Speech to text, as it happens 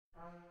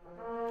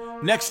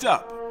Next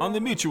up on the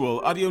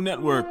Mutual Audio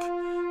Network,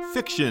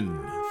 Fiction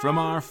from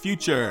Our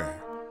Future.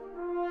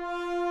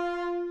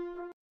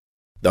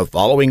 The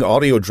following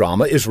audio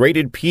drama is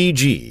rated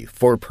PG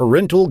for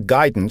parental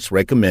guidance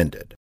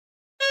recommended.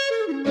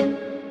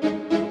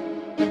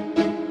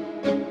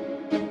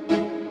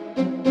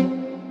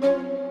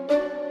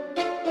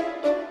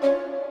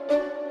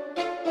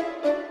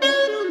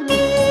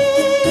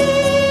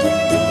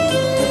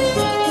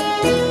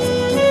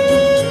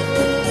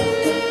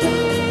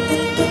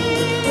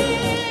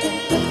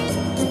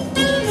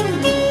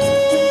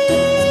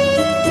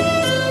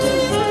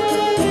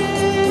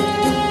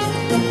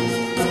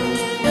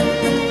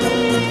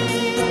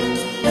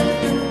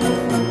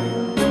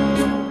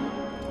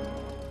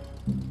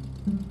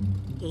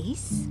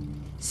 Ace?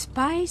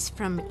 Spies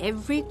from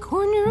every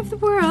corner of the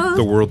world.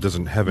 The world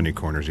doesn't have any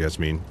corners,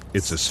 Yasmin.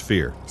 It's a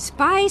sphere.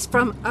 Spies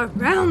from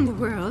around the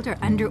world are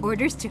under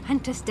orders to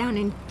hunt us down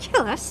and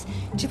kill us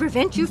to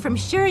prevent you from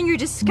sharing your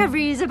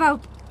discoveries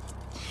about...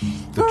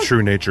 The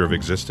true nature of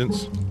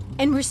existence?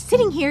 And we're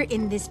sitting here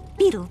in this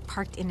Beetle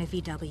parked in a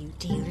VW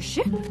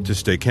dealership. To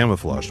stay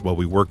camouflaged while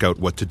we work out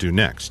what to do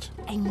next.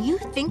 And you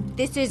think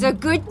this is a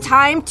good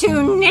time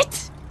to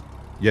knit?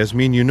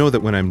 Yasmin, you know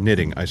that when I'm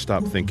knitting, I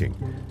stop thinking.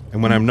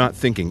 And when I'm not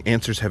thinking,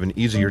 answers have an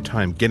easier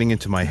time getting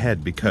into my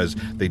head because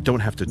they don't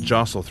have to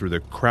jostle through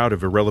the crowd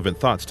of irrelevant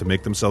thoughts to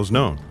make themselves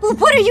known. Well,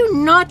 what are you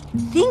not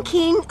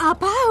thinking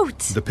about?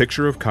 The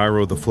picture of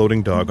Cairo the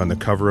floating dog on the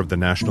cover of the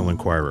National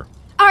Enquirer.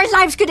 Our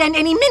lives could end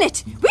any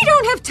minute. We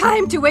don't have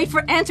time to wait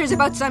for answers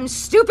about some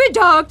stupid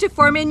dog to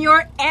form in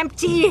your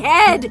empty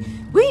head.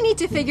 We need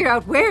to figure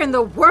out where in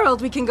the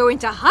world we can go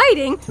into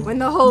hiding when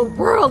the whole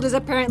world is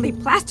apparently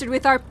plastered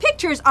with our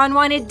pictures on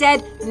wanted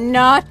dead,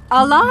 not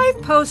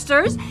alive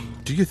posters.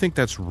 Do you think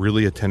that's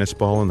really a tennis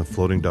ball in the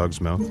floating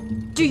dog's mouth?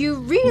 Do you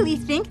really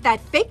think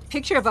that fake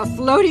picture of a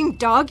floating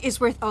dog is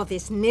worth all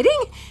this knitting?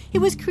 It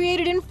was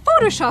created in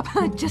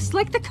Photoshop, just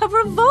like the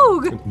cover of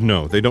Vogue.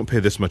 No, they don't pay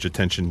this much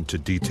attention to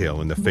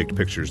detail in the faked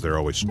pictures they're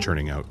always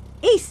churning out.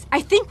 Ace,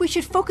 I think we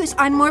should focus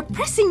on more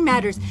pressing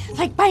matters,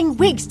 like buying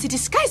wigs to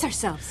disguise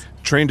ourselves.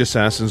 Trained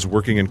assassins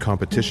working in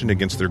competition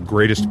against their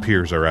greatest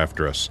peers are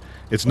after us.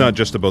 It's not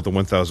just about the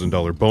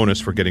 $1,000 bonus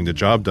for getting the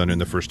job done in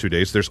the first 2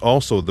 days. There's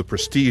also the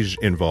prestige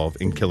involved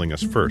in killing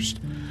us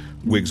first.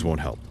 Wigs won't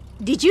help.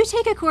 Did you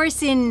take a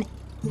course in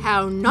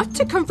How Not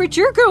to Comfort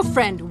Your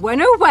Girlfriend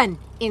 101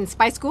 in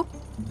spy school?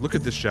 Look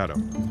at this shadow.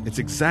 It's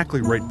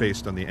exactly right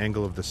based on the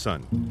angle of the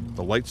sun.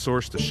 The light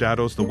source, the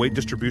shadows, the weight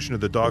distribution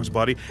of the dog's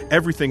body,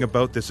 everything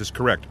about this is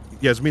correct.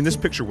 Yasmin, this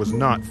picture was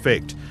not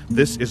faked.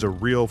 This is a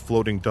real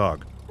floating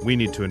dog. We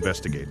need to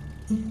investigate.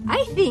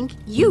 I think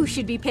you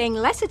should be paying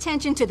less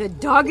attention to the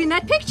dog in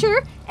that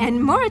picture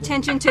and more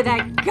attention to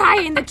that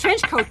guy in the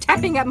trench coat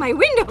tapping at my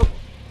window.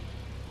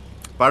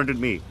 Pardon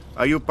me.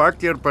 Are you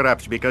parked here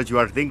perhaps because you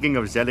are thinking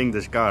of selling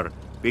this car?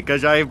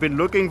 Because I have been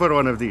looking for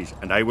one of these,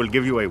 and I will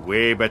give you a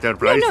way better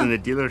price than the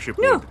dealership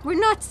would. No, we're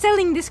not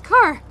selling this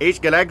car. Ace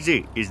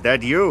Galaxy, is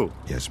that you?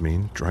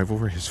 Yasmin, drive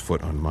over his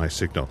foot on my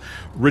signal.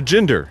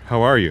 Rajinder,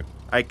 how are you?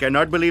 I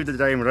cannot believe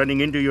that I am running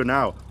into you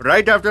now,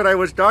 right after I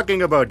was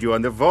talking about you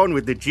on the phone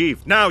with the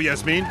chief. Now,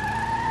 Yasmin!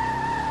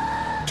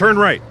 Turn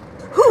right.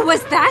 Who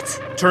was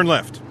that? Turn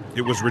left.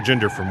 It was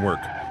Rajinder from work.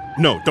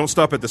 No, don't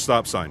stop at the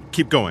stop sign.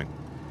 Keep going.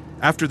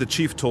 After the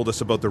chief told us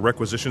about the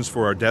requisitions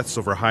for our deaths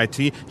over high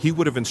tea, he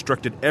would have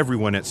instructed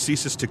everyone at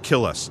CSIS to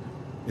kill us.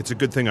 It's a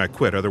good thing I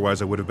quit,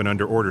 otherwise I would have been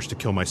under orders to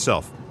kill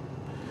myself.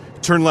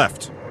 Turn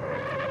left.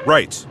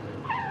 Right.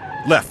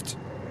 Left.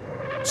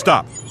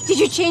 Stop. Did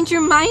you change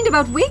your mind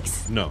about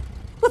wigs? No.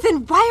 Well,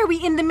 then why are we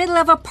in the middle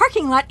of a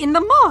parking lot in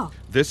the mall?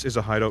 This is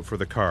a hideout for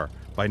the car.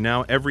 By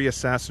now, every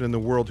assassin in the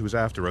world who's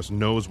after us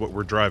knows what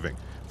we're driving.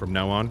 From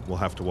now on, we'll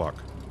have to walk.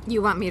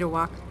 You want me to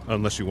walk?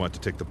 Unless you want to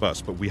take the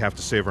bus, but we have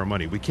to save our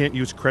money. We can't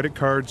use credit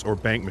cards or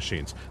bank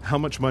machines. How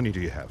much money do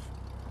you have?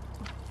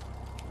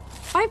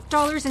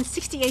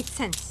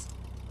 $5.68.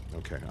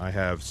 Okay, I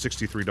have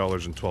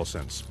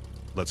 $63.12.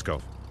 Let's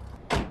go.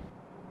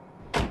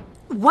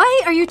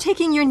 Why are you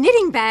taking your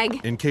knitting bag?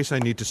 In case I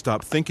need to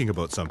stop thinking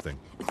about something.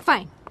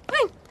 Fine.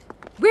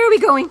 Where are we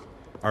going?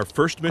 Our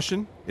first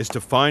mission is to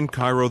find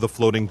Cairo the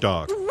floating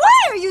dog.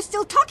 Why are you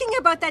still talking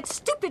about that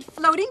stupid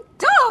floating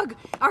dog?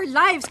 Our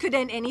lives could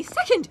end any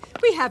second.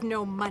 We have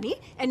no money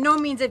and no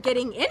means of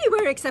getting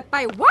anywhere except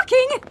by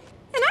walking.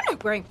 And I'm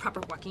not wearing proper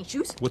walking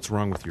shoes. What's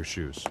wrong with your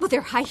shoes? Well, they're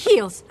high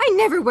heels. I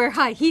never wear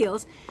high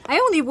heels. I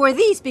only wore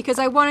these because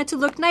I wanted to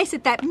look nice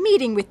at that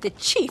meeting with the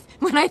chief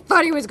when I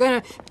thought he was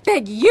going to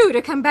beg you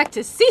to come back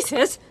to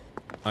CSIS.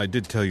 I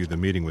did tell you the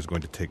meeting was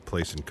going to take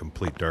place in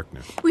complete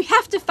darkness. We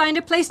have to find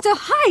a place to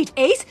hide,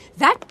 Ace.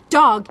 That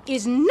dog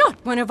is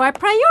not one of our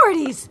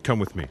priorities. Come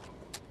with me.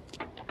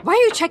 Why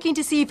are you checking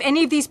to see if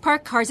any of these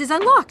parked cars is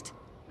unlocked?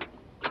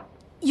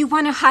 You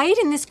want to hide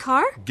in this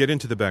car? Get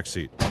into the back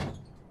seat.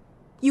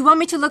 You want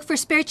me to look for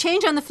spare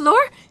change on the floor?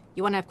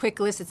 You want to have quick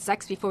illicit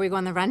sex before we go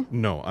on the run?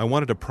 No, I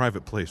wanted a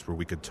private place where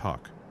we could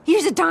talk.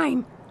 Here's a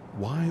dime.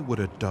 Why would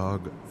a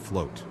dog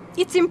float?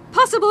 It's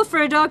impossible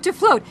for a dog to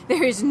float.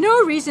 There is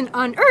no reason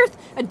on Earth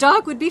a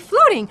dog would be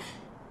floating.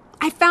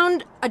 I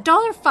found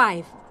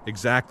 $1.05.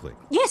 Exactly.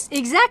 Yes,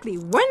 exactly.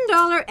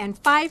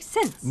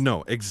 $1.05.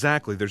 No,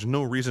 exactly. There's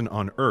no reason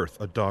on Earth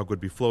a dog would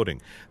be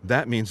floating.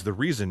 That means the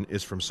reason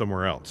is from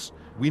somewhere else.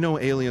 We know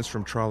aliens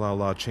from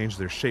Tra-La-La change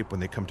their shape when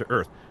they come to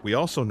Earth. We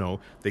also know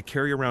they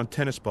carry around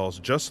tennis balls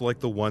just like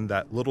the one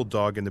that little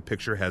dog in the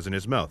picture has in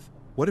his mouth.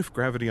 What if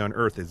gravity on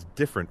Earth is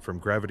different from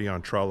gravity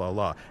on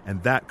Tra-La-La,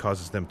 and that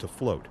causes them to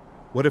float?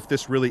 What if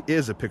this really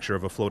is a picture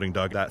of a floating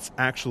dog that's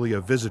actually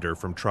a visitor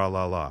from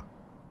Tra-La-La?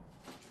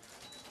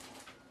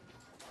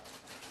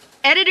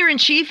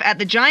 Editor-in-Chief at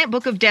the Giant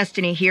Book of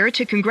Destiny here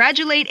to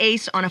congratulate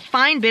Ace on a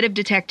fine bit of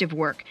detective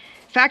work.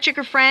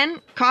 Fact-checker Fran,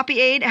 copy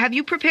aide, have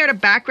you prepared a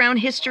background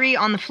history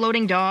on the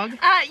floating dog?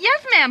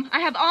 Yes, ma'am.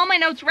 I have all my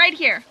notes right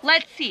here.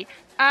 Let's see.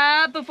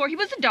 Before he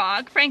was a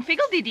dog, Frank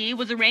Figgle-Dee-Dee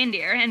was a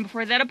reindeer, and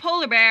before that a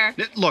polar bear.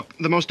 Look,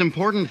 the most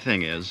important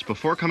thing is,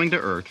 before coming to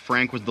Earth,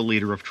 Frank was the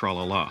leader of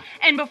Tra-La-La.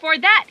 And before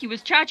that, he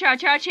was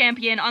Cha-Cha-Cha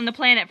champion on the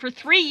planet for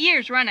 3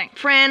 years running.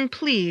 Fran,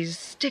 please,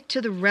 stick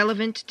to the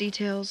relevant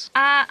details.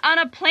 On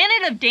a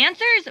planet of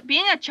dancers,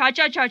 being a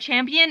Cha-Cha-Cha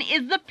champion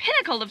is the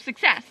pinnacle of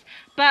success.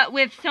 But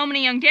with so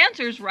many young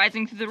dancers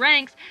rising through the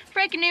ranks,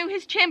 Frank knew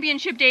his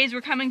championship days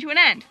were coming to an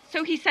end,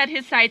 so he set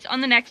his sights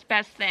on the next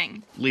best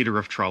thing. Leader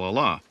of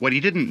Tra-La-La. What he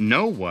didn't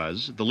know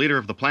was the leader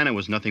of the planet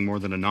was nothing more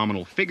than a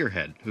nominal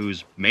figurehead,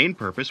 whose main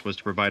purpose was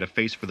to provide a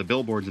face for the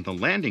billboards at the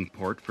landing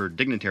port for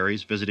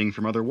dignitaries visiting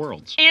from other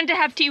worlds. And to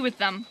have tea with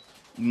them.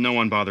 No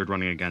one bothered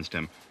running against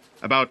him.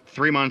 About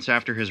 3 months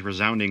after his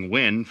resounding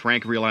win,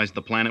 Frank realized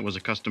the planet was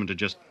accustomed to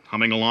just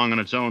humming along on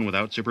its own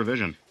without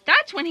supervision.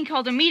 That's when he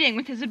called a meeting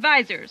with his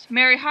advisors,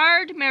 Mary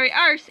Hard, Mary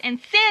Arse, and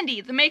Sandy,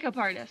 the makeup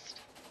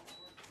artist.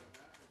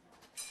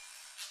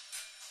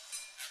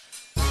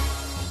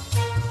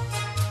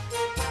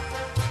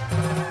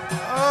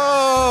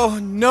 Oh,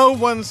 no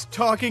one's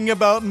talking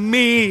about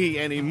me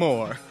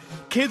anymore.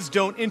 Kids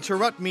don't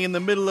interrupt me in the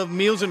middle of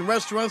meals in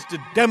restaurants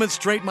to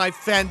demonstrate my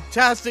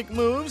fantastic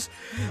moves.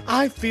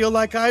 I feel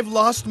like I've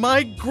lost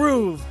my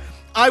groove.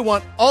 I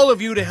want all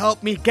of you to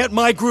help me get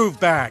my groove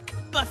back.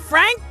 But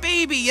Frank,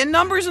 baby, your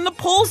numbers in the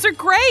polls are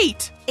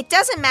great. It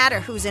doesn't matter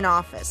who's in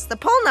office. The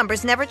poll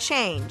numbers never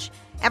change.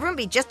 Everyone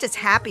would be just as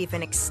happy if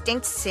an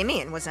extinct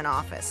simian was in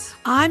office.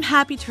 I'm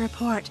happy to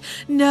report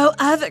no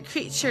other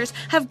creatures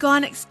have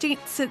gone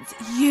extinct since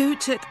you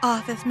took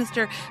office,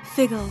 Mr.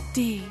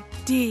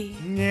 Figgle-Dee-Dee.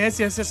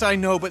 Yes, I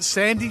know, but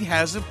Sandy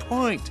has a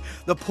point.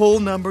 The poll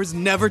numbers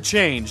never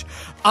change.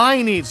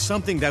 I need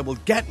something that will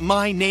get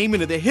my name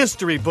into the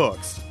history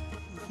books.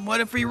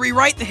 What if we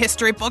rewrite the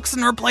history books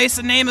and replace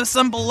the name of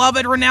some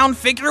beloved, renowned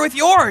figure with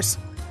yours?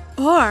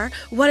 Or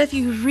what if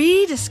you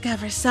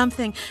rediscover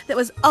something that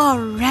was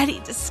already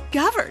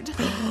discovered?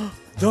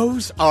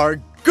 Those are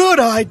good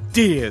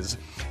ideas.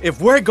 If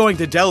we're going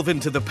to delve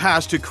into the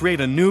past to create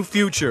a new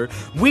future,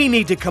 we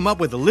need to come up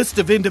with a list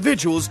of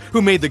individuals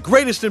who made the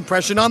greatest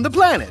impression on the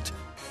planet.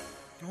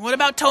 What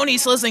about Tony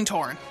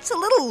Slislingtorn? It's a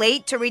little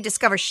late to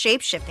rediscover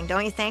shape-shifting,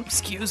 don't you think?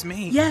 Excuse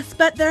me. Yes,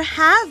 but there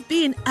have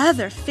been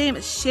other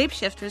famous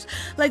shapeshifters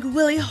like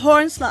Willie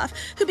Hornsloth,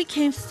 who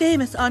became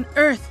famous on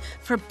Earth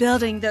for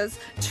building those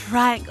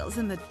triangles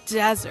in the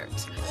desert.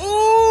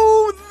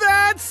 Oh,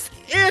 that's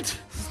it!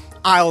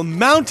 I'll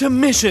mount a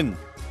mission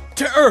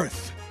to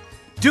Earth,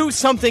 do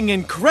something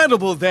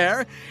incredible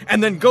there,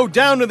 and then go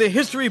down to the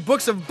history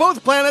books of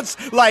both planets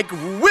like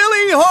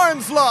Willie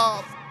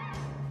Hornsloth!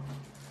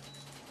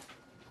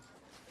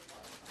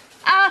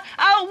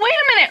 Wait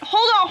a minute!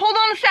 Hold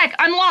on a sec.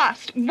 I'm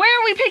lost. Where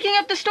are we picking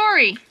up the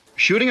story?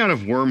 Shooting out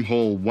of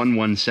wormhole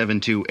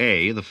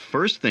 1172A, the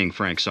first thing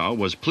Frank saw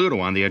was Pluto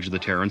on the edge of the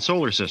Terran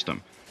solar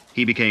system.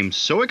 He became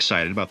so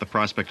excited about the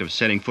prospect of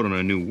setting foot on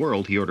a new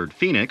world, he ordered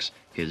Phoenix,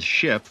 his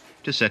ship,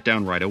 to set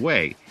down right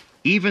away,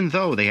 even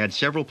though they had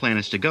several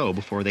planets to go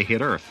before they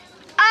hit Earth.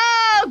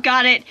 Oh,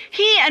 got it.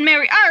 He and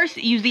Mary Arse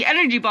used the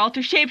energy ball to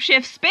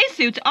shapeshift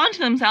spacesuits onto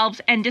themselves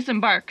and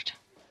disembarked.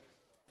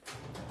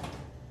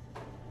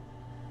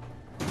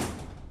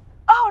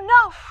 Oh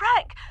no,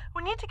 Frank!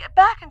 We need to get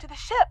back into the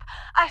ship.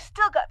 I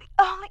still got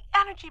the only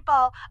energy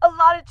ball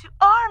allotted to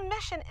our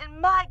mission in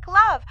my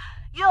glove.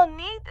 You'll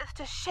need this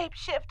to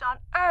shapeshift on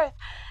Earth,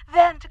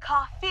 then to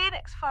call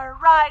Phoenix for a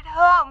ride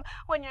home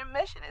when your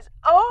mission is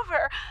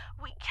over.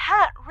 We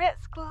can't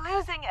risk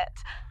losing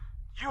it.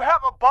 You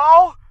have a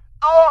ball?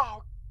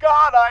 Oh,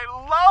 God, I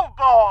love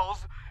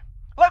balls!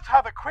 Let's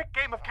have a quick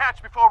game of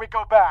catch before we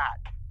go back.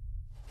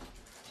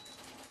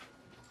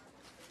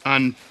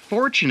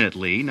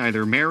 Unfortunately,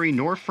 neither Mary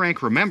nor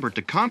Frank remembered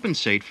to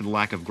compensate for the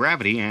lack of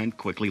gravity and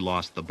quickly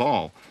lost the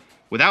ball.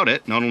 Without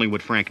it, not only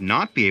would Frank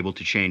not be able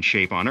to change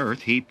shape on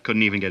Earth, he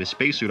couldn't even get his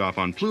spacesuit off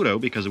on Pluto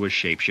because it was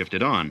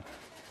shape-shifted on.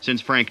 Since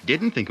Frank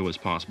didn't think it was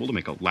possible to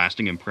make a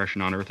lasting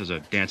impression on Earth as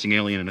a dancing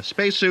alien in a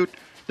spacesuit,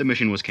 the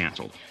mission was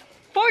canceled.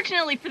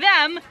 Fortunately for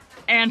them,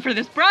 and for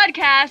this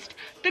broadcast,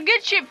 the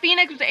good ship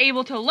Phoenix was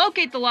able to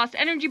locate the lost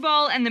energy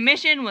ball and the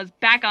mission was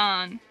back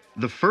on.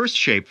 The first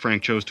shape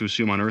Frank chose to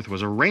assume on Earth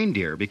was a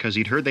reindeer because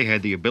he'd heard they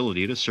had the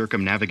ability to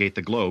circumnavigate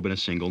the globe in a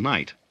single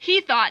night. He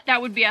thought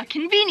that would be a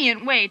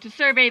convenient way to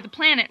survey the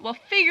planet while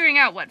figuring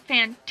out what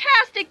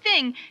fantastic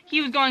thing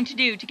he was going to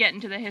do to get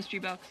into the history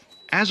books.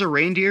 As a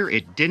reindeer,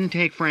 it didn't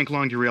take Frank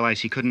long to realize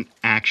he couldn't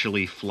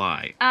actually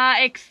fly.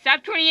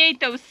 Except when he ate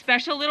those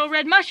special little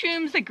red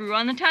mushrooms that grew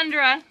on the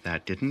tundra.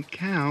 That didn't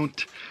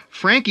count.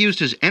 Frank used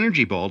his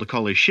energy ball to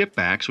call his ship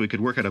back so he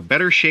could work out a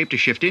better shape to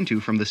shift into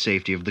from the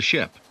safety of the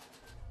ship.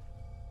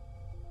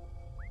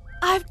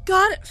 I've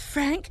got it,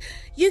 Frank.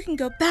 You can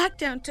go back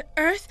down to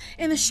Earth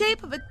in the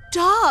shape of a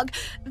dog.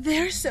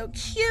 They're so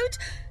cute.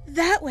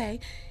 That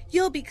way,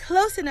 you'll be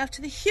close enough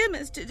to the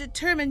humans to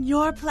determine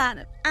your plan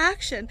of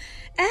action,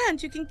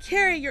 and you can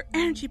carry your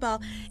energy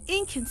ball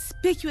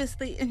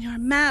inconspicuously in your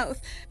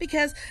mouth,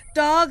 because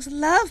dogs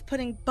love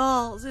putting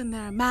balls in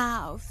their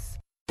mouths.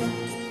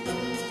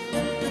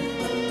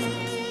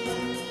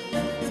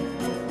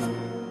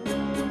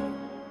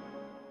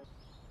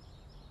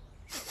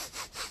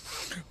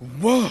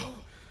 Whoa!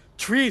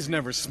 Trees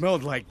never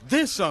smelled like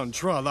this on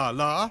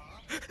Tra-La-La.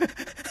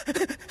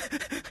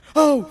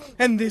 Oh,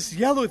 and this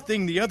yellow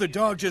thing the other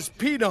dog just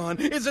peed on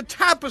is a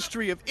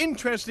tapestry of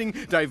interesting,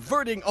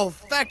 diverting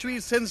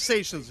olfactory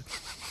sensations.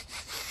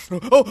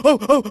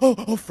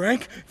 Oh,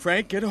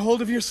 Frank, get a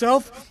hold of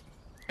yourself.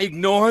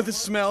 Ignore the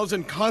smells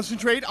and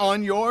concentrate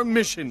on your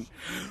mission.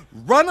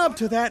 Run up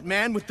to that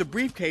man with the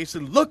briefcase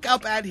and look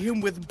up at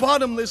him with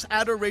bottomless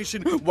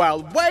adoration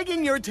while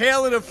wagging your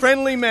tail in a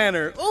friendly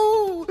manner.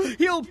 Oh,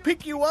 he'll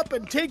pick you up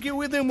and take you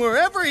with him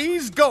wherever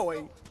he's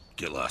going.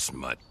 Get lost,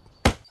 mutt.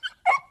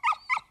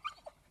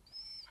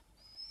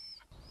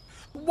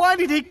 Why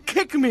did he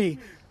kick me?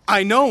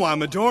 I know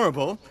I'm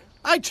adorable.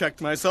 I checked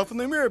myself in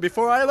the mirror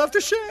before I left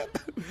the ship.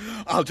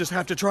 I'll just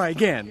have to try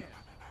again.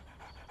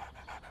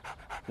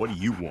 What do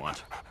you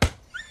want?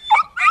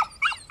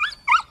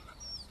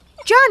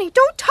 Johnny,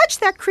 don't touch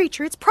that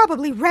creature. It's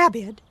probably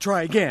rabid.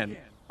 Try again.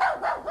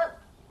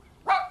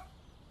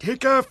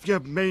 Take off, you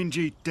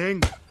mangy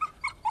thing.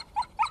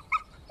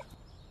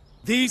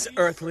 These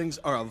Earthlings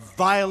are a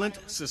violent,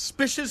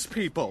 suspicious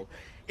people.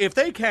 If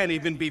they can't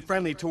even be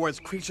friendly towards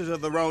creatures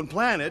of their own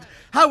planet,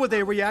 how would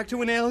they react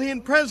to an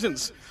alien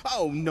presence?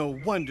 Oh, no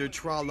wonder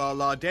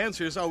Tra-La-La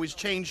dancers always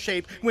change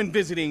shape when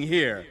visiting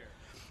here.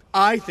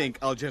 I think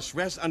I'll just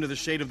rest under the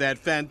shade of that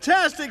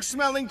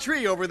fantastic-smelling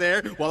tree over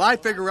there while I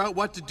figure out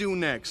what to do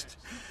next.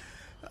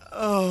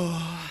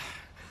 Oh,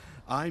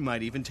 I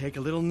might even take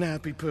a little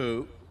nappy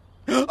poo.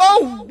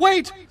 Oh,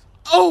 wait!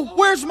 Oh,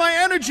 where's my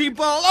energy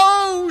ball?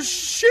 Oh,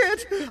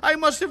 shit! I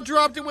must have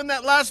dropped it when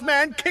that last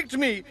man kicked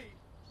me.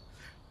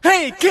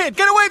 Hey, kid,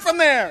 get away from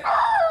there!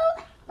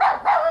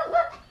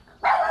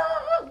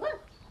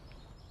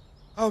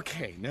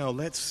 Okay, now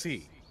let's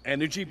see.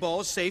 Energy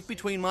ball safe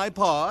between my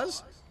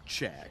paws?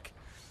 Check.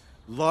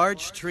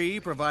 Large tree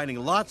providing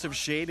lots of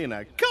shade and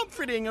a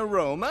comforting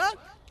aroma?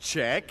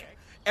 Check.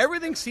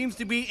 Everything seems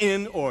to be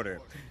in order.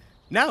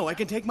 Now I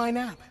can take my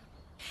nap.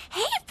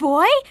 Hey,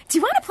 boy, do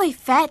you want to play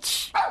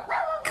fetch?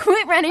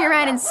 Quit running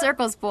around in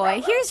circles,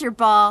 boy. Here's your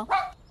ball.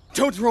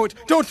 Don't throw it!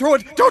 Don't throw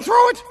it! Don't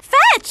throw it!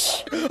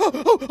 Fetch!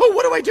 Oh,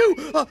 what do I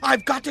do?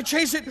 I've got to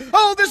chase it.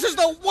 Oh, this is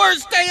the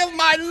worst day of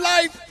my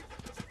life!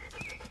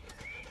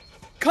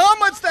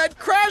 Comets that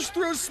crash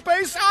through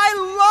space,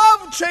 I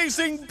love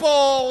chasing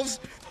balls!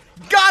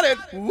 Got it!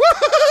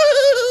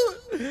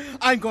 Woo-hoo-hoo!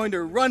 I'm going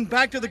to run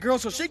back to the girl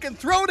so she can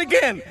throw it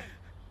again!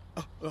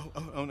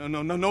 Oh,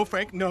 no,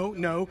 Frank,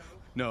 no.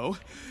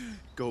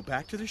 Go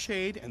back to the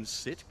shade and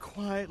sit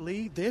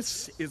quietly.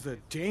 This is a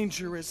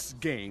dangerous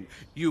game.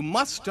 You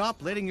must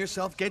stop letting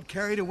yourself get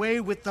carried away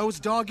with those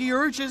doggy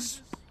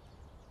urges.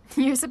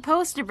 You're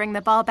supposed to bring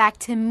the ball back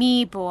to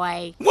me,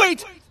 boy.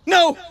 Wait!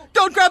 No!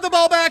 Don't grab the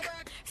ball back!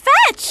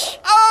 Fetch!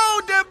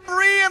 Oh,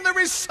 debris in the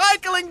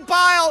recycling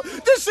pile!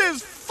 This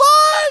is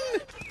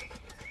fun!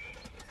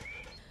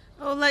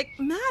 Oh,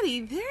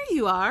 Maddie, there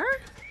you are.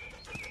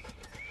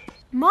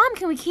 Mom,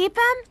 can we keep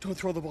him? Don't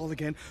throw the ball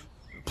again.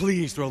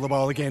 Please throw the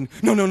ball again.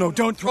 No,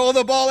 don't throw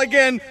the ball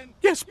again.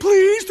 Yes,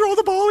 please throw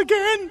the ball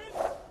again.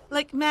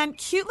 Man,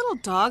 cute little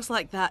dogs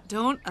like that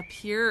don't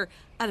appear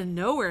out of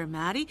nowhere,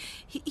 Maddie.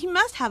 He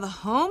must have a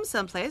home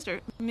someplace,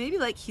 or maybe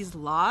he's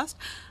lost.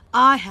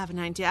 I have an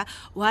idea.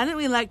 Why don't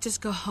we just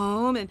go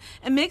home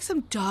and make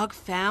some dog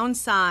found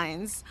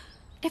signs?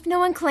 If no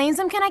one claims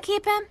him, can I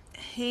keep him?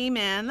 Hey,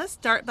 man, let's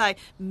start by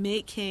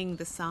making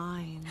the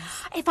signs.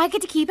 If I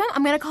get to keep him,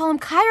 I'm going to call him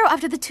Cairo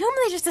after the tomb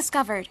they just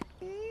discovered.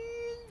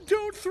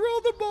 Don't throw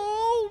the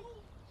ball.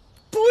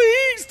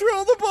 Please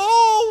throw the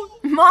ball.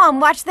 Mom,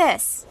 watch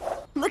this.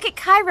 Look at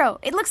Cairo.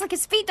 It looks like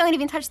his feet don't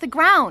even touch the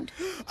ground.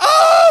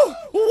 Oh!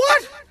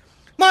 What?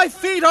 My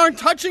feet aren't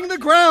touching the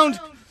ground.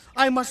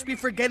 I must be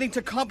forgetting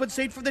to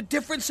compensate for the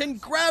difference in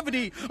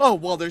gravity. Oh,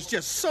 well, there's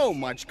just so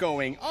much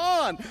going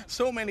on.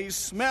 So many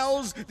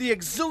smells, the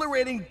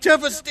exhilarating,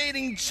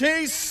 devastating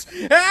chase.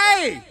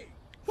 Hey!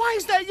 Why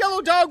is that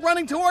yellow dog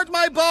running towards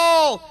my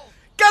ball?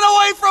 Get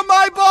away from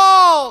my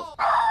ball!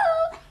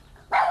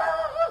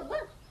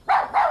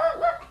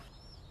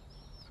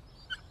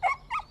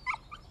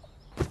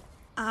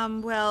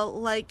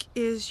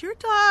 is your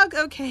dog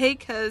okay?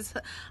 'Cause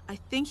I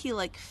think he,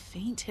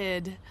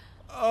 fainted.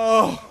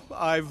 Oh,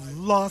 I've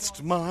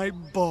lost my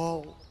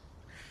ball.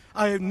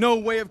 I have no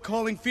way of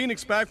calling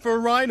Phoenix back for a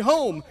ride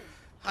home.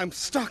 I'm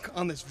stuck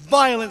on this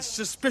violent,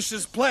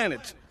 suspicious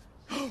planet.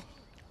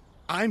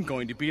 I'm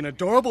going to be an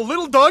adorable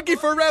little doggy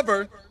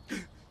forever.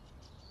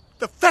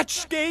 The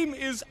fetch game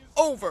is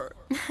over.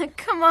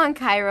 Come on,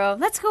 Cairo.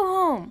 Let's go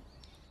home.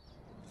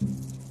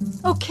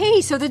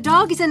 Okay, so the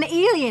dog is an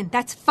alien.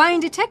 That's fine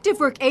detective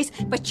work, Ace,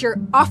 but you're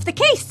off the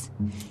case.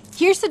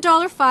 Here's the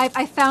 $5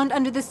 I found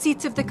under the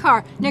seats of the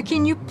car. Now,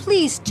 can you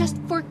please just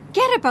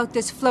forget about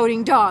this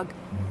floating dog?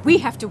 We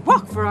have to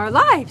walk for our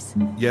lives.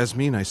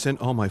 Yasmin, I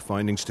sent all my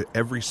findings to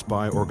every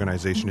spy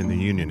organization in the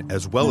Union,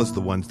 as well as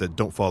the ones that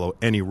don't follow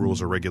any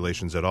rules or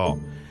regulations at all.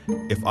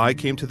 If I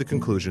came to the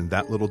conclusion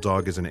that little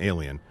dog is an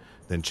alien,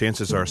 then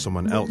chances are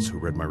someone else who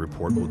read my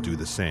report will do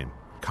the same.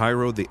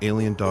 Cairo, the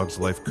alien dog's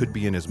life could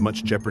be in as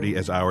much jeopardy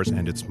as ours,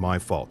 and it's my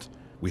fault.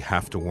 We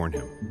have to warn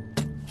him.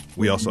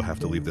 We also have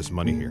to leave this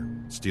money here.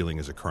 Stealing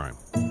is a crime.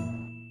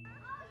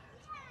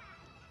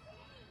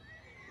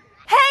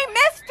 Hey,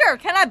 mister!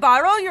 Can I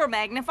borrow your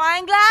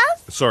magnifying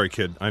glass? Sorry,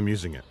 kid. I'm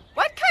using it.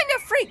 What kind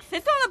of freak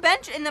sits on a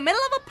bench in the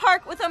middle of a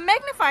park with a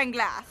magnifying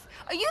glass?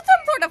 Are you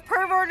some sort of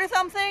pervert or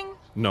something?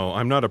 No,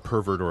 I'm not a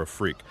pervert or a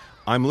freak.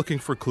 I'm looking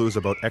for clues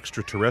about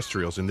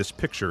extraterrestrials in this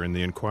picture in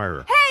the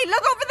Inquirer. Hey,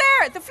 look over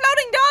there! The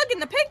floating dog in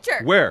the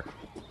picture! Where?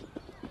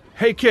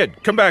 Hey,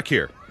 kid, come back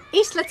here.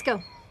 Ace, let's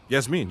go.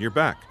 Yasmin, you're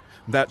back.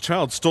 That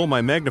child stole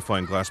my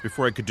magnifying glass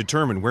before I could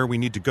determine where we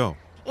need to go.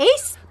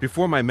 Ace?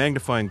 Before my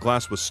magnifying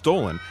glass was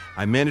stolen,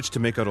 I managed to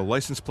make out a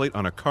license plate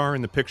on a car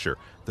in the picture.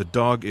 The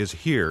dog is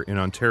here in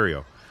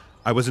Ontario.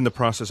 I was in the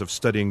process of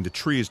studying the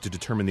trees to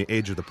determine the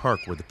age of the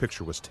park where the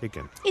picture was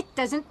taken. It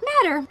doesn't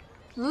matter.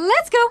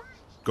 Let's go.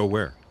 Go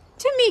where?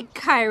 To meet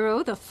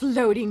Cairo, the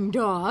floating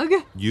dog.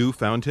 You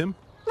found him?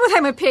 Well,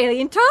 I'm a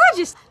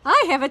paleontologist.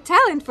 I have a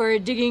talent for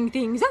digging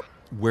things up.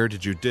 Where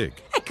did you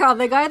dig? I called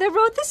the guy that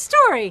wrote the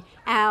story.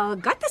 Al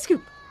got the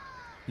scoop.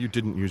 You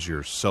didn't use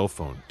your cell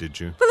phone, did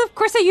you? Well, of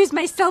course I used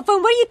my cell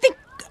phone. What do you think?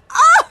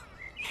 Oh!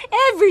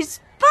 Every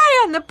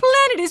spy on the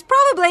planet is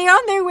probably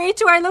on their way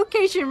to our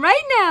location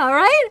right now,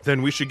 right?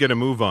 Then we should get a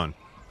move on.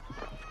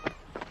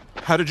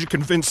 How did you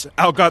convince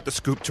Al Got the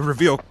Scoop to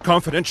reveal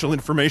confidential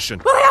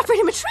information? Well, I offered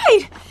him a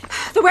trade.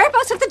 The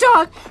whereabouts of the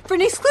dog for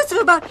an exclusive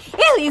about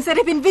aliens that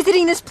have been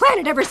visiting this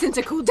planet ever since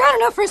it cooled down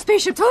enough for a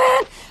spaceship to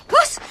land.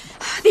 Plus,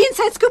 the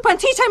inside scoop on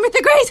Tea Time with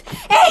the Greys.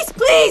 Ace,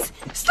 please,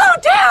 slow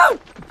down!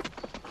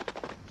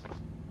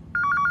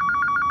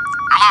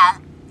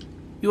 Hello?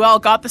 You all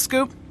got the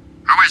scoop?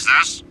 Who is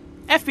this?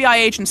 FBI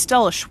agent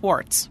Stella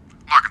Schwartz.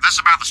 Look, this is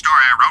about the story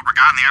I wrote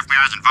regarding the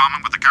FBI's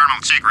involvement with the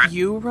Colonel Secret.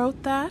 You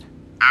wrote that?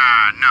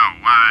 No,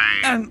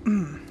 I...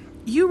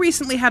 You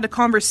recently had a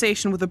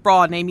conversation with a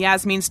broad named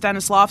Yasmin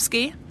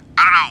Stanislavski?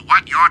 I don't know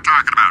what you're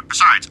talking about.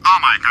 Besides, all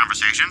my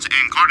conversations,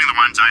 including the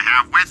ones I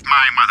have with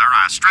my mother,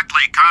 are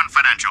strictly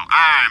confidential.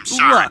 I'm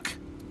sorry. Look,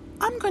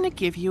 I'm going to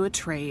give you a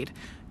trade.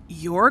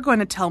 You're going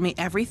to tell me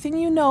everything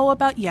you know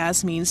about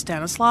Yasmin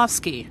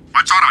Stanislavski.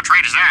 What sort of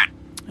trade is that?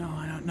 Oh,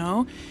 I don't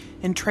know.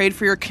 In trade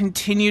for your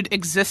continued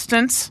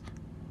existence?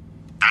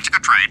 That's a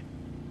good trade.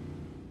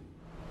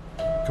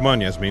 Come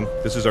on, Yasmin.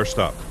 This is our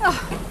stop.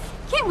 Oh,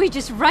 can't we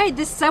just ride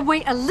this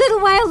subway a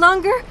little while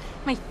longer?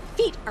 My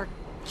feet are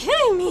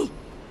killing me.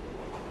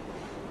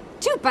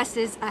 2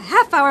 buses, a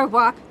half-hour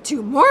walk,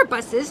 2 more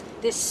buses,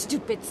 this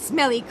stupid,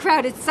 smelly,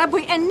 crowded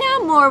subway, and now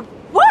more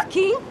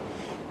walking.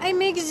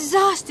 I'm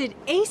exhausted,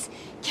 Ace.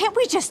 Can't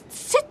we just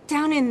sit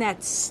down in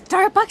that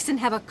Starbucks and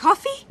have a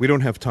coffee? We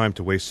don't have time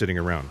to waste sitting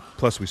around.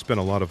 Plus, we spent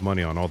a lot of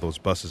money on all those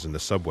buses in the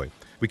subway.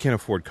 We can't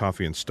afford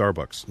coffee in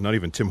Starbucks, not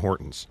even Tim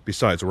Hortons.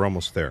 Besides, we're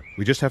almost there.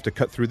 We just have to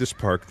cut through this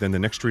park, then the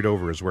next street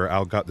over is where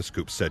Al Got the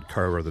Scoop said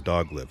Cairo the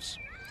dog lives.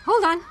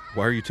 Hold on.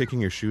 Why are you taking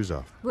your shoes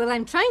off? Well,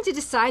 I'm trying to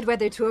decide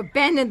whether to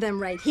abandon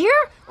them right here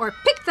or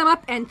pick them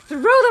up and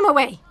throw them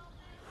away.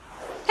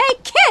 Hey,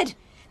 kid!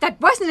 That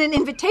wasn't an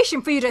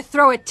invitation for you to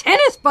throw a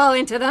tennis ball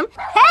into them.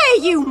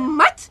 Hey, you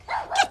mutt!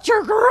 Get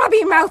your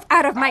grubby mouth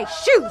out of my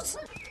shoes!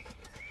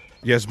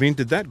 Yasmin,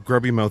 did that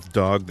grubby-mouthed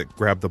dog that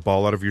grabbed the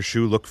ball out of your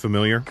shoe look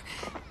familiar?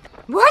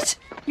 What?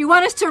 You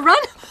want us to run?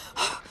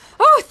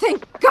 Oh,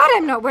 thank God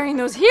I'm not wearing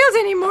those heels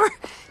anymore.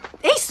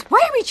 Ace, why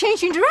are we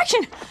changing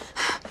direction?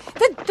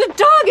 The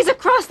dog is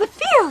across the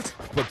field.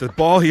 But the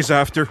ball he's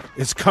after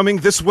is coming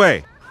this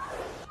way.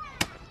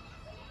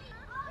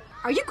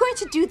 Are you going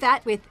to do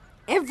that with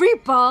every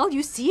ball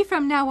you see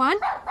from now on?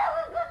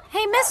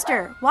 Hey,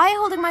 mister, why are you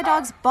holding my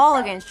dog's ball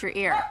against your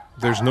ear?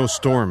 There's no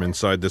storm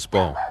inside this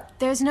ball.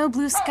 There's no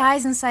blue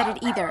skies inside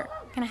it either.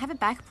 Can I have it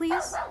back,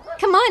 please?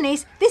 Come on,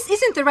 Ace. This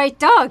isn't the right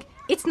dog.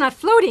 It's not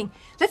floating.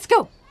 Let's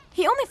go.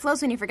 He only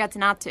floats when he forgets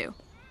not to.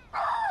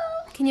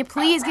 Can you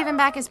please give him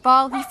back his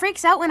ball? He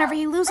freaks out whenever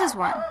he loses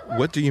one.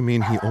 What do you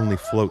mean he only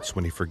floats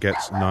when he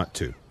forgets not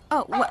to?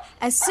 Oh, what?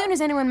 As soon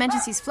as anyone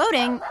mentions he's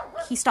floating,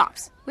 he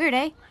stops. Weird,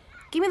 eh?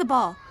 Give me the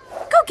ball.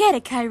 Go get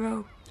it,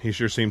 Cairo. He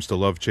sure seems to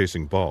love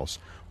chasing balls.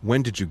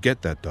 When did you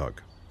get that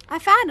dog? I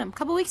found him a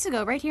couple weeks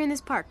ago right here in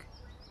this park.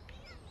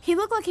 He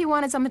looked like he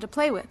wanted something to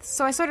play with,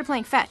 so I started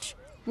playing fetch.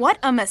 What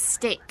a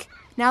mistake.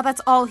 Now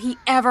that's all he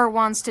ever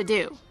wants to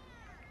do.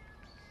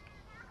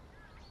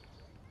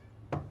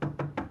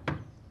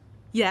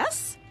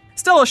 Yes?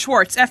 Stella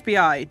Schwartz,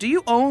 FBI. Do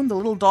you own the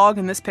little dog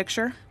in this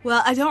picture?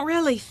 Well, I don't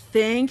really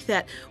think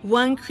that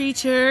one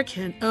creature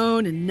can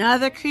own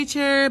another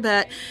creature,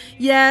 but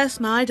yes,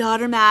 my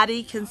daughter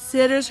Maddie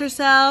considers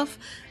herself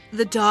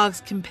the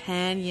dog's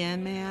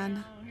companion,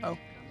 man.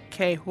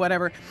 Okay,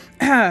 whatever.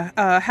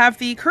 Have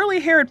the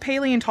curly-haired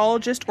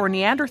paleontologist or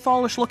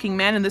Neanderthalish-looking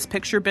man in this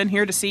picture been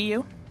here to see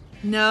you?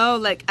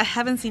 No, I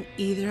haven't seen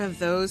either of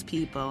those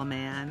people,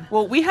 man.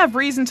 Well, we have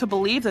reason to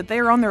believe that they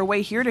are on their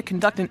way here to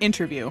conduct an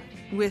interview.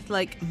 With,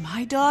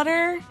 my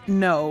daughter?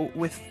 No,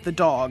 with the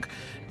dog.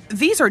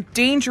 These are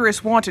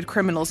dangerous wanted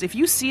criminals. If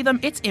you see them,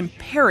 it's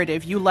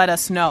imperative you let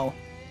us know.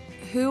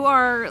 Who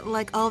are,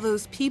 all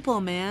those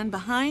people, man,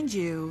 behind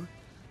you?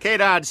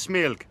 Kedad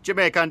Smilk,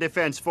 Jamaican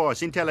Defense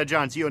Force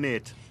Intelligence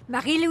Unit.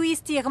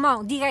 Marie-Louise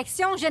Tiremont,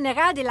 Direction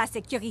Générale de la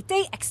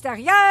Sécurité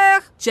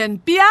Extérieure.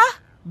 Genpia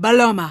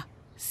Baloma,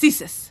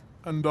 CISIS.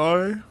 And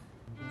I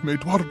am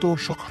Eduardo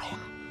Chocaron,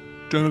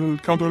 General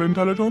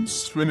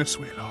Counterintelligence,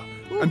 Venezuela.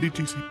 And it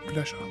is a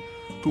pleasure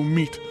to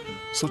meet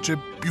such a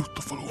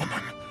beautiful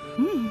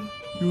woman.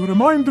 You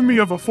remind me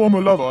of a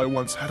former lover I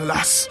once had.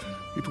 Alas,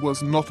 it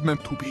was not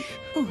meant to be.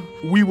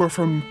 We were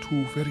from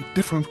two very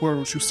different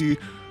worlds, you see.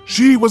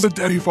 She was a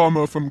dairy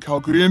farmer from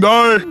Calgary, and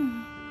I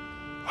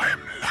am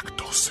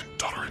lactose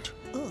intolerant.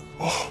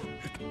 Oh,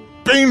 it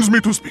pains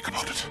me to speak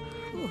about it.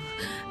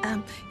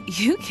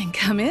 You can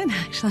come in,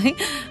 actually.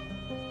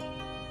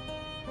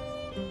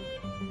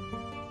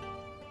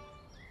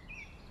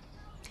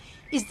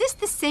 Is this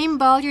the same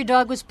ball your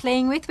dog was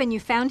playing with when you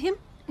found him?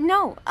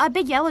 No, a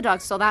big yellow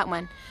dog stole that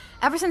one.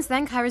 Ever since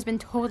then, Kyra's been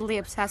totally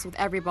obsessed with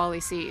every ball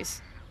he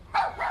sees.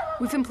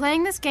 We've been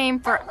playing this game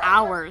for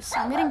hours.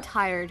 I'm getting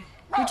tired.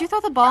 Did you throw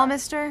the ball,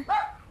 mister?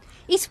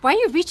 Ace, why are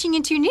you reaching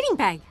into your knitting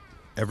bag?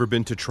 Ever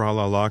been to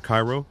Tra-La-La,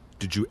 Cairo?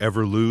 Did you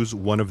ever lose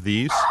one of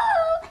these?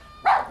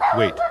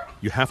 Wait,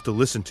 you have to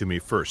listen to me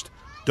first.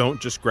 Don't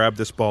just grab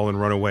this ball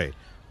and run away.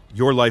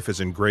 Your life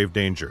is in grave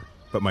danger,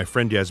 but my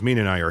friend Yasmin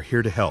and I are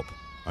here to help.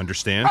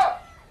 Understand?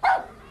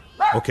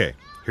 Okay,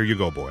 here you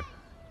go, boy.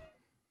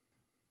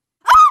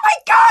 Oh my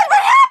God, what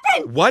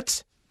happened?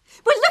 What?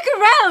 But look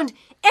around!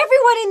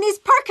 Everyone in this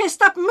park has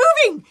stopped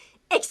moving!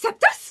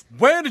 Except us!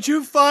 Where did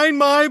you find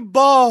my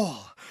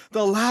ball?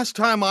 The last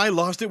time I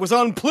lost it was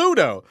on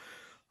Pluto.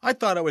 I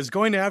thought I was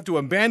going to have to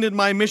abandon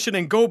my mission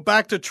and go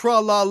back to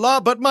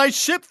Tra-La-La, but my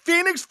ship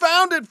Phoenix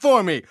found it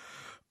for me.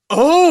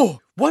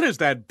 Oh, what is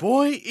that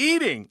boy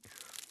eating?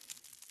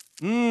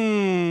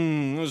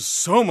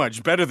 So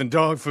much better than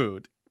dog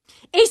food.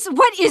 Ace,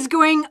 what is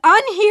going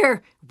on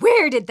here?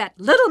 Where did that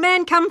little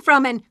man come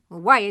from, and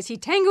why is he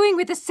tangoing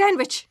with a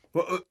sandwich?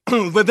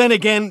 But then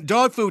again,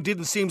 dog food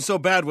didn't seem so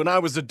bad when I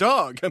was a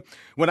dog.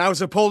 When I was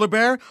a polar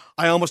bear,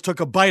 I almost took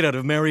a bite out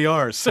of Mary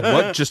R's.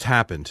 What just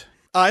happened?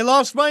 I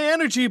lost my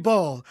energy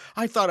ball.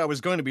 I thought I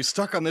was going to be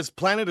stuck on this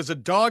planet as a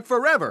dog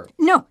forever.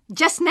 No,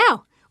 just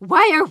now.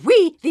 Why are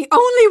we the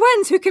only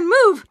ones who can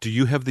move? Do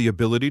you have the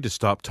ability to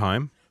stop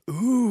time?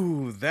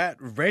 Ooh, that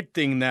red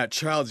thing that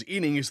child's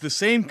eating is the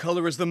same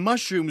color as the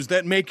mushrooms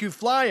that make you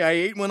fly I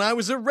ate when I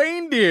was a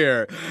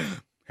reindeer.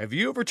 Have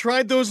you ever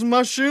tried those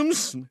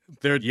mushrooms?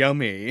 They're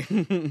yummy.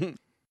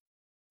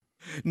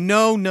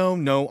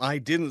 No, I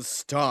didn't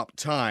stop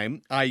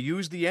time. I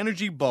used the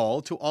energy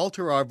ball to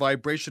alter our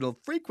vibrational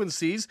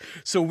frequencies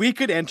so we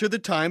could enter the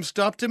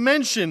time-stop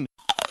dimension.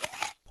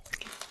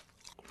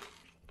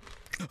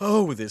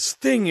 Oh, this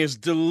thing is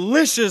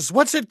delicious.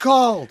 What's it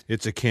called?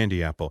 It's a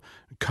candy apple.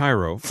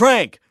 Cairo.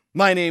 Frank.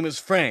 My name is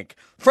Frank.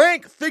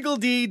 Frank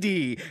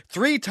Figgle-Dee-Dee,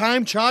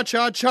 3-time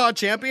Cha-Cha-Cha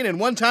champion and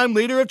 1-time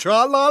leader of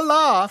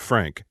Tra-La-La.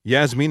 Frank,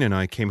 Yasmin and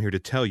I came here to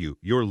tell you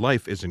your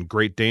life is in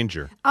great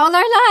danger. All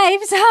our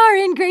lives are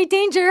in great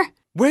danger.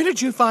 Where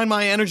did you find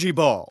my energy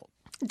ball?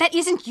 That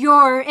isn't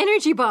your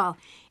energy ball.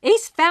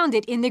 Ace found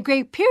it in the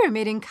Great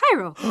Pyramid in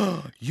Cairo.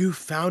 You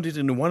found it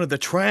in one of the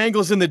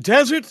triangles in the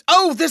desert?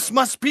 Oh, this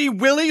must be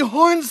Willie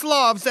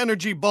Hornslov's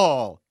energy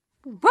ball.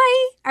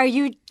 Why are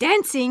you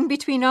dancing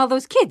between all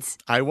those kids?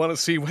 I want to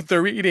see what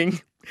they're eating.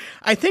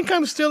 I think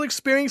I'm still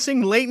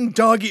experiencing latent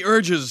doggy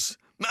urges.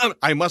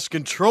 I must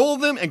control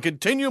them and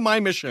continue my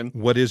mission.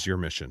 What is your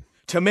mission?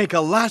 To make a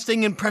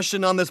lasting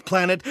impression on this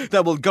planet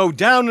that will go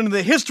down into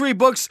the history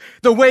books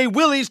the way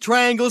Willie's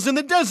triangles in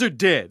the desert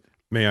did.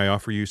 May I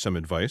offer you some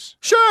advice?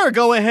 Sure,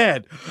 go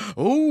ahead.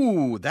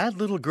 Oh, that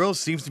little girl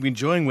seems to be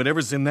enjoying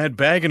whatever's in that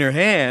bag in her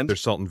hand. They're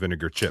salt and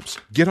vinegar chips.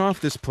 Get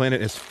off this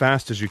planet as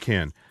fast as you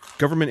can.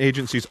 Government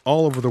agencies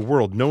all over the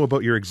world know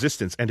about your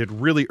existence, and it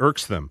really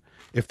irks them.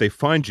 If they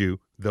find you,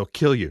 they'll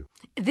kill you.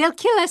 They'll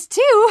kill us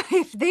too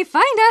if they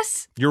find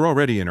us. You're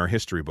already in our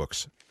history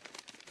books.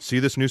 See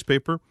this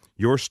newspaper?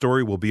 Your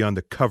story will be on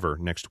the cover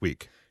next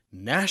week.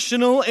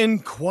 National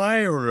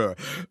Enquirer.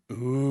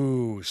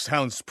 Ooh,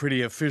 sounds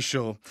pretty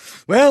official.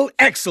 Well,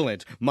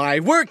 excellent. My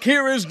work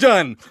here is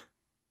done.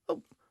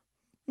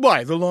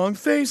 Why the long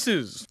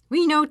faces?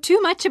 We know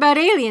too much about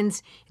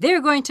aliens.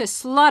 They're going to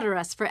slaughter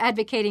us for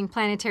advocating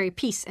planetary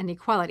peace and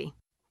equality.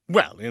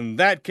 Well, in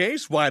that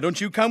case, why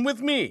don't you come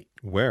with me?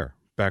 Where?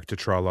 Back to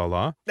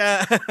Tra-La-La?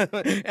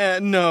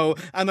 No,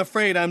 I'm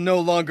afraid I'm no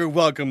longer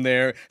welcome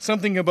there.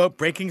 Something about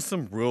breaking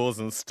some rules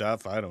and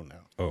stuff, I don't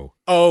know. Oh.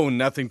 Oh,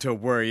 nothing to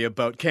worry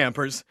about,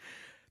 campers.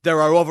 There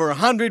are over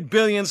 100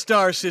 billion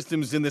star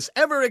systems in this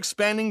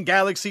ever-expanding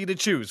galaxy to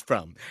choose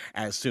from.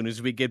 As soon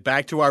as we get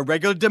back to our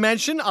regular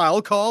dimension,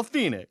 I'll call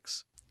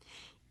Phoenix.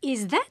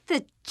 Is that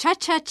the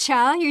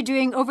cha-cha-cha you're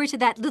doing over to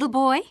that little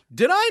boy?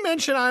 Did I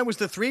mention I was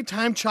the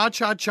 3-time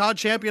cha-cha-cha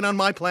champion on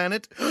my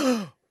planet?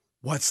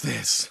 What's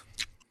this?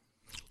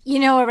 You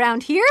know,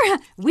 around here,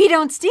 we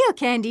don't steal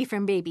candy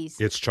from babies.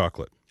 It's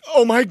chocolate.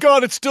 Oh my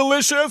God, it's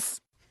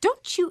delicious!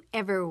 Don't you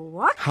ever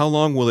walk? How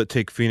long will it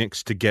take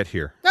Phoenix to get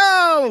here?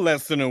 Oh,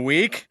 less than a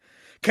week.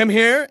 Come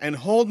here and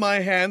hold my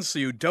hand so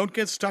you don't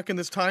get stuck in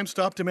this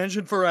time-stop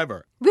dimension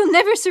forever. We'll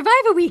never survive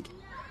a week.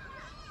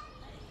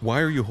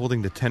 Why are you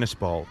holding the tennis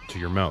ball to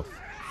your mouth?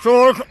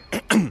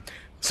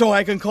 So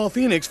I can call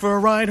Phoenix for a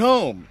ride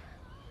home.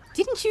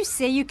 Didn't you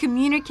say you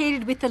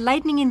communicated with the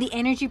lightning in the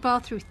energy ball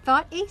through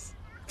thought, Ace?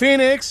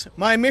 Phoenix,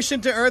 my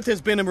mission to Earth has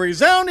been a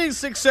resounding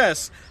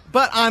success,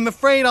 but I'm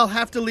afraid I'll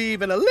have to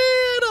leave in a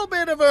little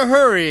bit of a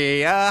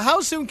hurry. How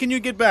soon can you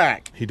get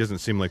back? He doesn't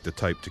seem like the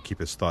type to keep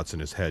his thoughts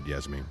in his head,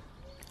 Yasmin.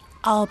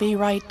 I'll be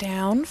right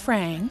down,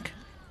 Frank.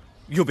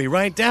 You'll be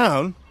right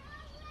down?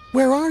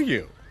 Where are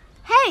you?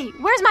 Hey,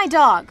 where's my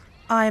dog?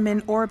 I'm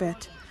in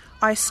orbit.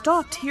 I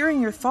stopped hearing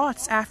your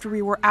thoughts after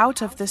we were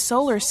out of the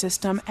solar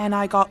system, and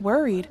I got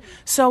worried,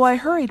 so I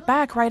hurried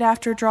back right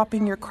after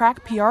dropping your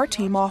crack PR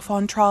team off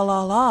on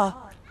Tra-La-La.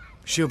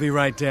 She'll be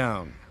right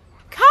down.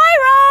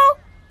 Cairo!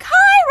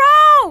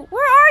 Cairo!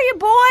 Where are you,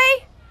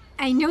 boy?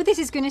 I know this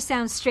is going to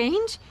sound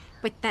strange,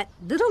 but that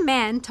little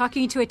man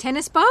talking to a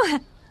tennis ball,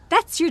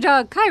 that's your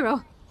dog,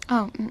 Cairo.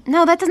 Oh,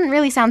 no, that doesn't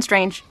really sound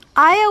strange.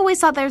 I always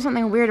thought there was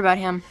something weird about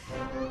him.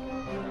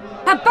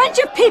 A bunch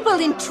of people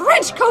in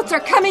trench coats are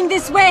coming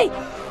this way!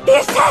 The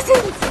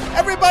assassins!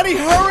 Everybody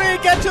hurry!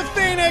 Get to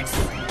Phoenix!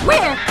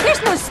 Where?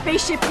 There's no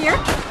spaceship here.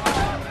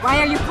 Why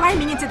are you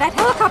climbing into that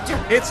helicopter?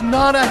 It's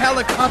not a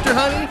helicopter,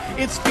 honey.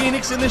 It's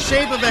Phoenix in the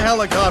shape of a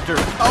helicopter.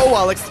 Oh,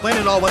 I'll explain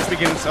it all once we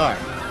get inside.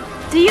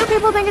 Do you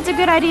people think it's a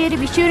good idea to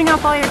be shooting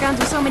off all your guns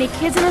with so many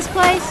kids in this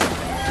place?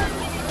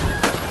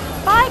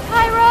 Bye,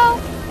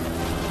 Cairo!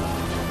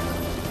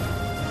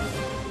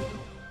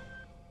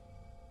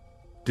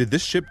 Did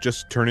this ship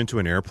just turn into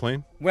an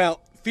airplane?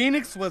 Well,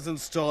 Phoenix was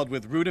installed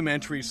with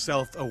rudimentary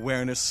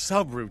self-awareness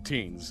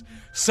subroutines.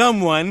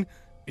 Someone,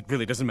 it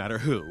really doesn't matter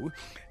who,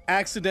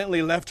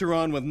 accidentally left her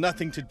on with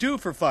nothing to do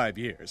for 5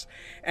 years.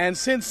 And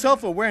since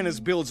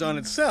self-awareness builds on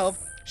itself,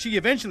 she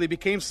eventually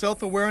became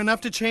self-aware enough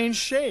to change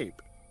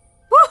shape.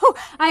 Whoa!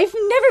 I've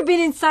never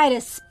been inside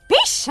a space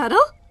shuttle!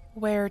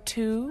 Where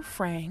to,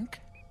 Frank?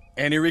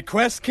 Any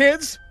requests,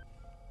 kids?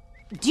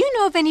 Do you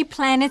know of any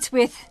planets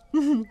with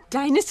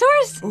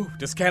dinosaurs? Ooh,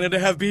 does Canada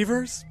have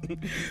beavers?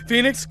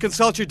 Phoenix,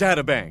 consult your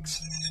databanks.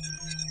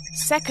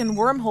 Second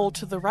wormhole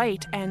to the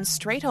right and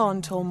straight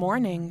on till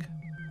morning.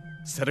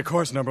 Set a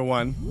course, number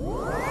 1.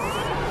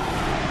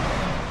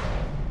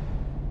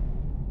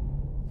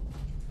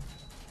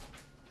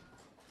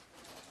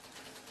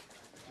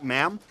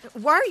 Ma'am?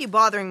 Why are you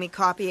bothering me,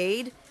 Copy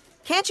Aid?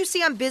 Can't you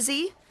see I'm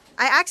busy?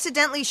 I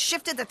accidentally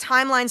shifted the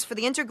timelines for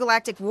the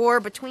intergalactic war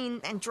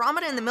between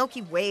Andromeda and the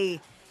Milky Way.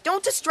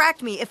 Don't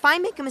distract me. If I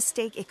make a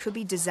mistake, it could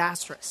be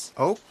disastrous.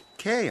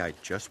 Okay, I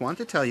just want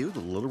to tell you the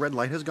little red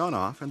light has gone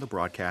off and the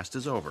broadcast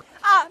is over.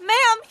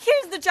 Ma'am,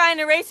 here's the giant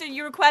eraser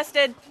you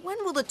requested.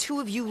 When will the two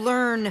of you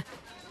learn?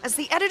 As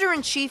the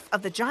editor-in-chief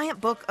of the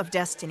Giant Book of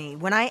Destiny,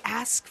 when I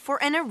ask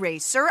for an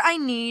eraser, I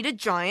need a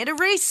giant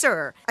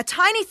eraser. A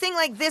tiny thing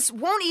like this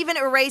won't even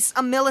erase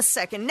a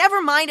millisecond,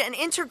 never mind an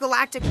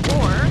intergalactic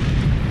war.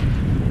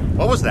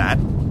 What was that?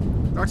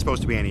 There aren't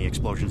supposed to be any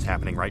explosions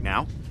happening right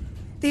now.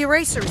 The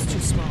eraser is too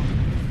small.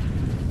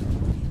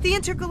 The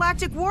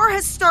intergalactic war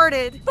has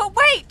started. But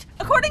wait!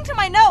 According to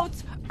my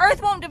notes,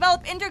 Earth won't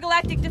develop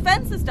intergalactic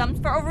defense systems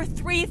for over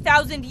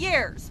 3,000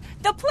 years.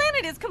 The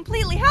planet is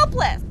completely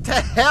helpless. To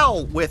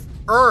hell with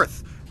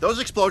Earth! Those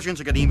explosions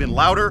are getting even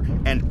louder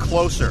and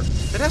closer.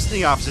 The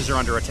Destiny offices are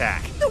under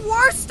attack. The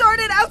war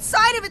started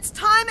outside of its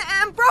time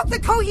and broke the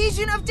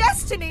cohesion of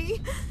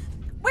Destiny.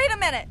 Wait a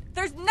minute.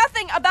 There's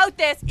nothing about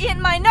this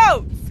in my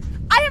notes.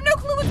 I have no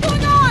clue what's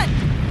going on.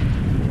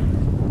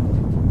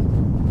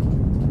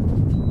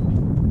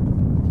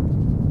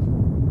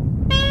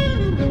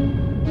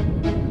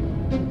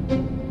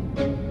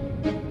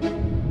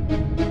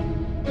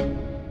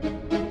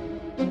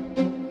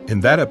 In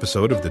that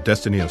episode of The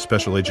Destiny of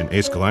Special Agent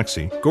Ace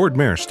Galaxy, Gord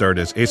Mayer starred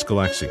as Ace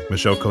Galaxy,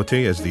 Michel Cote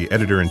as the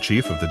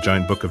editor-in-chief of the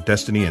Giant Book of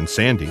Destiny and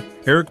Sandy,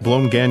 Eric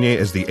Blom-Gagné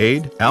as the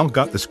aide, Al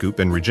Got the Scoop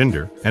and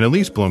Reginder, and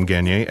Elise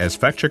Blom-Gagné as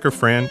fact-checker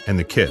Fran and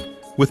the Kid,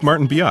 with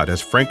Martin Biot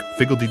as Frank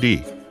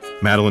Figgledy-Dee,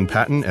 Madeline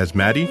Patton as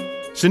Maddie,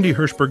 Cindy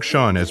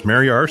Hirschberg-Shawn as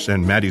Mary Arse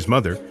and Maddie's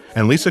mother,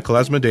 and Lisa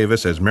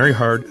Kalasma-Davis as Mary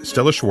Hard,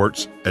 Stella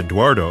Schwartz,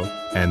 Eduardo,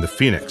 and the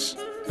Phoenix.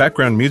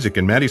 Background music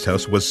in Maddie's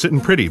house was Sittin'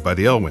 Pretty by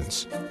the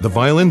Elwins. The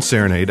violin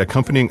serenade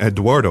accompanying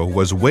Eduardo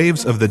was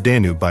Waves of the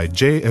Danube by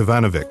Jay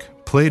Ivanovic,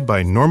 played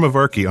by Norma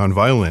Varkey on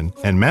violin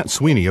and Matt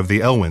Sweeney of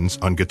the Elwins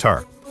on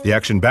guitar. The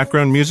action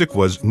background music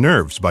was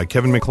Nerves by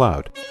Kevin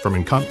MacLeod from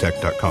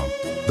Incomptech.com.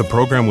 The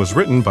program was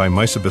written by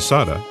Maisa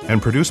Besada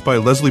and produced by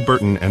Leslie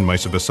Burton and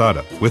Maisa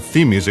Besada, with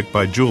theme music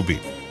by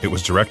Jewelbeat. It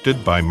was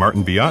directed by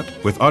Martin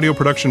Biot, with audio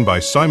production by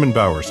Simon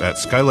Bowers at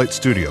Skylight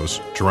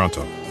Studios,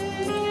 Toronto.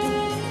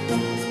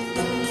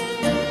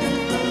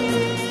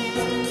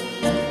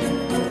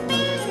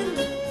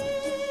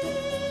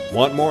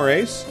 Want more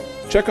ACE?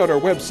 Check out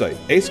our website,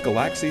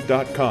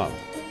 acegalaxy.com.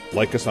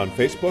 Like us on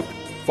Facebook,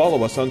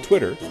 follow us on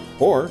Twitter,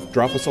 or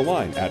drop us a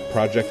line at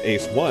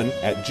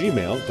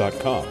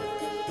projectace1@gmail.com.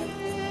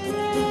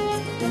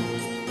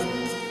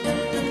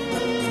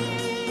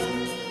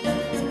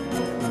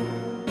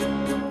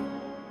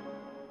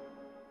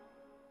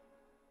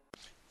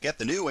 Get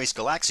the new Ace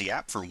Galaxy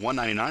app for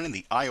 $1.99 in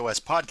the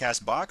iOS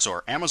Podcast Box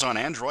or Amazon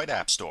Android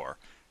App Store.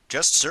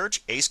 Just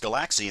search Ace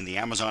Galaxy in the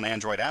Amazon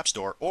Android App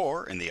Store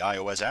or in the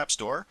iOS App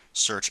Store,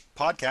 search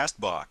Podcast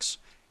Box.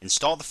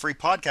 Install the free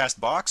Podcast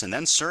Box and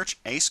then search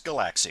Ace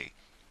Galaxy.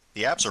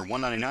 The apps are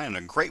 $1.99 and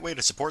a great way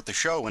to support the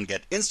show and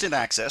get instant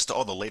access to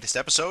all the latest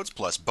episodes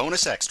plus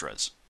bonus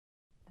extras.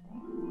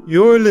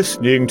 You're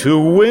listening to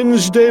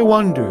Wednesday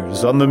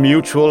Wonders on the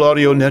Mutual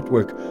Audio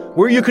Network,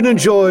 where you can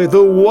enjoy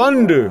the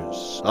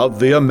wonders of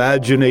the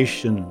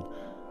imagination.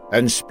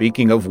 And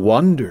speaking of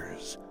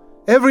wonders,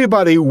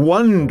 everybody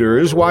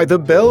wonders why the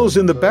Bells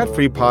in the Bat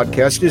Free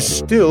podcast is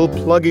still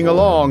plugging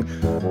along.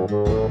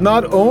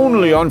 Not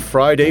only on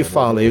Friday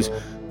Follies,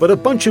 but a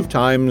bunch of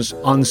times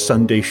on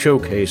Sunday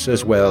Showcase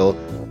as well.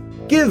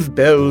 Give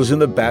Bells in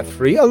the Bat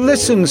Free a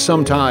listen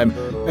sometime,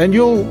 and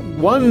you'll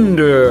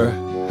wonder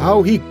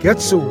how he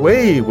gets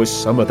away with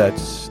some of that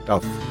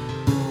stuff.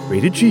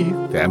 Rated G,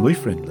 family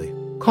friendly.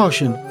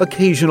 Caution,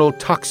 occasional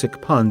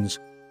toxic puns.